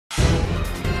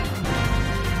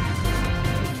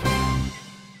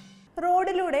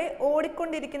റോഡിലൂടെ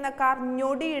ഓടിക്കൊണ്ടിരിക്കുന്ന കാർ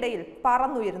ഞൊടിയിടയിൽ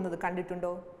പറന്നുയരുന്നത്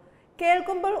കണ്ടിട്ടുണ്ടോ?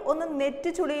 കേൾക്കുമ്പോൾ ഒന്ന്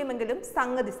നെറ്റി ചുളിയുമെങ്കിലും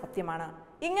സംഗതി സത്യമാണ്.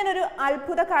 ഇങ്ങനൊരു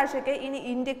അത്ഭുത കാഴ്ചയ്ക്ക് ഇനി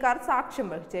ഇന്ത്യക്കാർ സാക്ഷ്യം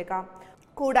വഹിച്ചേക്കാം.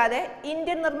 കൂടാതെ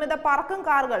ഇന്ത്യൻ നിർമ്മിത പറക്കും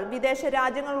കാറുകൾ വിദേശ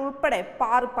രാജ്യങ്ങൾ ഉൾപ്പെടെ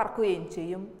പാറിപ്പറക്കുകയും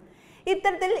ചെയ്യും.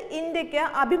 ഇത്തരത്തിൽ ഇന്ത്യക്ക്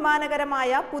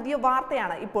അഭിമാനകരമായ പുതിയ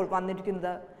വാർത്തയാണ് ഇപ്പോൾ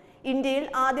വന്നിരിക്കുന്നത്. ഇന്ത്യയിൽ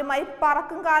ആദ്യമായി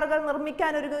പറക്കും കാറുകൾ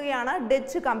നിർമ്മിക്കാനൊരുങ്ങുകയാണ്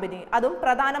ഡച്ച് കമ്പനി. അതും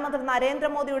പ്രധാനമന്ത്രി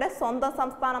നരേന്ദ്രമോദിയുടെ സ്വന്തം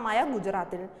സംസ്ഥാനമായ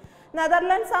ഗുജറാത്തിൽ.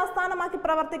 നെതർലൻഡ്സ് ആസ്ഥാനമാക്കി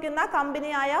പ്രവർത്തിക്കുന്ന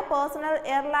കമ്പനിയായ പേഴ്സണൽ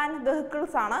എയർലൈൻ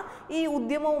വെഹിക്കിൾസ് ആണ് ഈ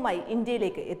ഉദ്യമവുമായി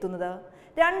ഇന്ത്യയിലേക്ക് എത്തുന്നത്.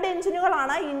 2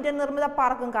 എഞ്ചിനുകളാണ് ഇന്ത്യൻ നിർമ്മിത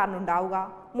പറക്കും കാറിനുണ്ടാവുക.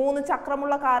 3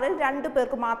 ചക്രമുള്ള കാറിൽ 2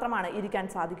 പേർക്ക് മാത്രമാണ് ഇരിക്കാൻ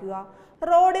സാധിക്കുക.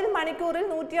 റോഡിൽ മണിക്കൂറിൽ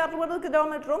 160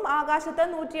 കിലോമീറ്ററും ആകാശത്ത്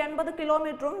 180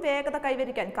 കിലോമീറ്ററും വേഗത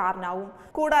കൈവരിക്കാൻ കാറിനാവും.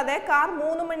 കൂടാതെ കാർ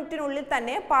 3 മിനിറ്റിനുള്ളിൽ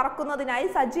തന്നെ പറക്കുന്നതിനായി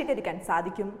സജ്ജീകരിക്കാൻ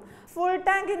സാധിക്കും. ഫുൾ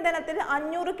ടാങ്ക് ഇന്ധനത്തിൽ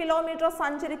 500 കിലോമീറ്റർ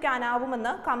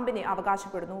സഞ്ചരിക്കാനാവുമെന്ന് കമ്പനി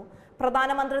അവകാശപ്പെടുന്നു.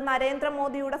 പ്രധാനമന്ത്രി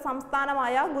നരേന്ദ്രമോദിയുടെ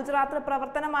സംസ്ഥാനമായ ഗുജറാത്തിൽ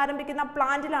പ്രവർത്തനം ആരംഭിക്കുന്ന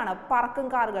പ്ലാന്റിലാണ് പറക്കും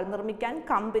കാറുകൾ നിർമ്മിക്കാൻ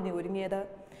കമ്പനി ഒരുങ്ങിയത്.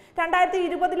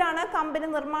 2020 കമ്പനി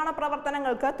നിർമ്മാണ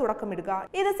പ്രവർത്തനങ്ങൾക്ക് തുടക്കമിടുക.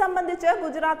 ഇത് സംബന്ധിച്ച്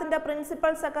ഗുജറാത്തിന്റെ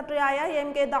പ്രിൻസിപ്പൽ സെക്രട്ടറിയായ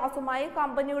MK ദാസുമായി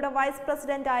കമ്പനിയുടെ വൈസ്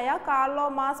പ്രസിഡന്റായ കാർലോ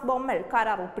മാസ് ബൊമ്മൽ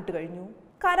കരാർ ഒപ്പിട്ട് കഴിഞ്ഞു.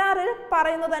 കരാറിൽ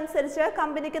പറയുന്നതനുസരിച്ച്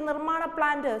കമ്പനിക്ക് നിർമ്മാണ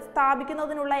പ്ലാന്റ്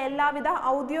സ്ഥാപിക്കുന്നതിനുള്ള എല്ലാവിധ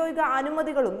ഔദ്യോഗിക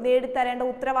അനുമതികളും നേടിത്തരേണ്ട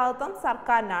ഉത്തരവാദിത്വം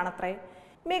സർക്കാരിനാണത്രേ.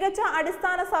 മികച്ച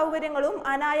അടിസ്ഥാന സൗകര്യങ്ങളും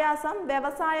അനായാസം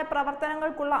വ്യവസായ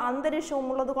പ്രവർത്തനങ്ങൾക്കുള്ള അന്തരീക്ഷവും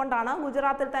ഉള്ളതുകൊണ്ടാണ്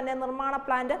ഗുജറാത്തിൽ തന്നെ നിർമ്മാണ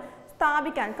പ്ലാന്റ്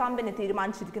സ്ഥാപിക്കാൻ കമ്പനി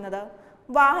തീരുമാനിച്ചിരിക്കുന്നത്.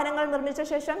 വാഹനങ്ങൾ നിർമ്മിച്ച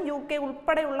ശേഷം UK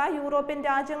ഉൾപ്പെടെയുള്ള യൂറോപ്യൻ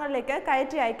രാജ്യങ്ങളിലേക്ക്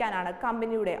കയറ്റി അയക്കാനാണ്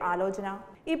കമ്പനിയുടെ ആലോചന.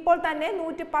 ഇപ്പോൾ തന്നെ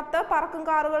 110 പറക്കും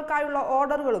കാറുകൾക്കായുള്ള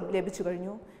ഓർഡറുകളും ലഭിച്ചു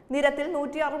കഴിഞ്ഞു. നിരത്തിൽ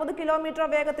 160 കിലോമീറ്റർ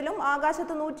വേഗത്തിലും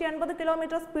ആകാശത്ത് 180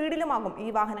 കിലോമീറ്റർ സ്പീഡിലുമാകും ഈ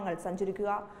വാഹനങ്ങൾ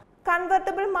സഞ്ചരിക്കുക.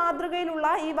 കൺവെർട്ടബിൾ മാതൃകയിലുള്ള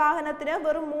ഈ വാഹനത്തിന്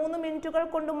വെറും 3 മിനിറ്റുകൾ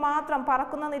കൊണ്ട് മാത്രം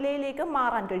പറക്കുന്ന നിലയിലേക്ക്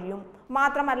മാറാൻ കഴിയും.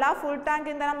 മാത്രമല്ല ഫുൾ ടാങ്ക്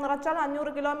ഇന്ധനം നിറച്ചാൽ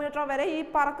 500 കിലോമീറ്റർ വരെ ഈ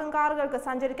പറക്കും കാറുകൾക്ക്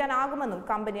സഞ്ചരിക്കാനാകുമെന്നും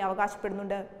കമ്പനി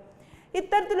അവകാശപ്പെടുന്നുണ്ട്.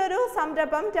 ഇത്തരത്തിലൊരു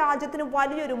സംരംഭം രാജ്യത്തിന്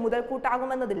വലിയൊരു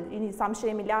മുതൽക്കൂട്ടാകുമെന്നതിൽ ഇനി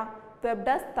സംശയമില്ല. Web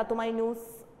desk Tatwamayi news.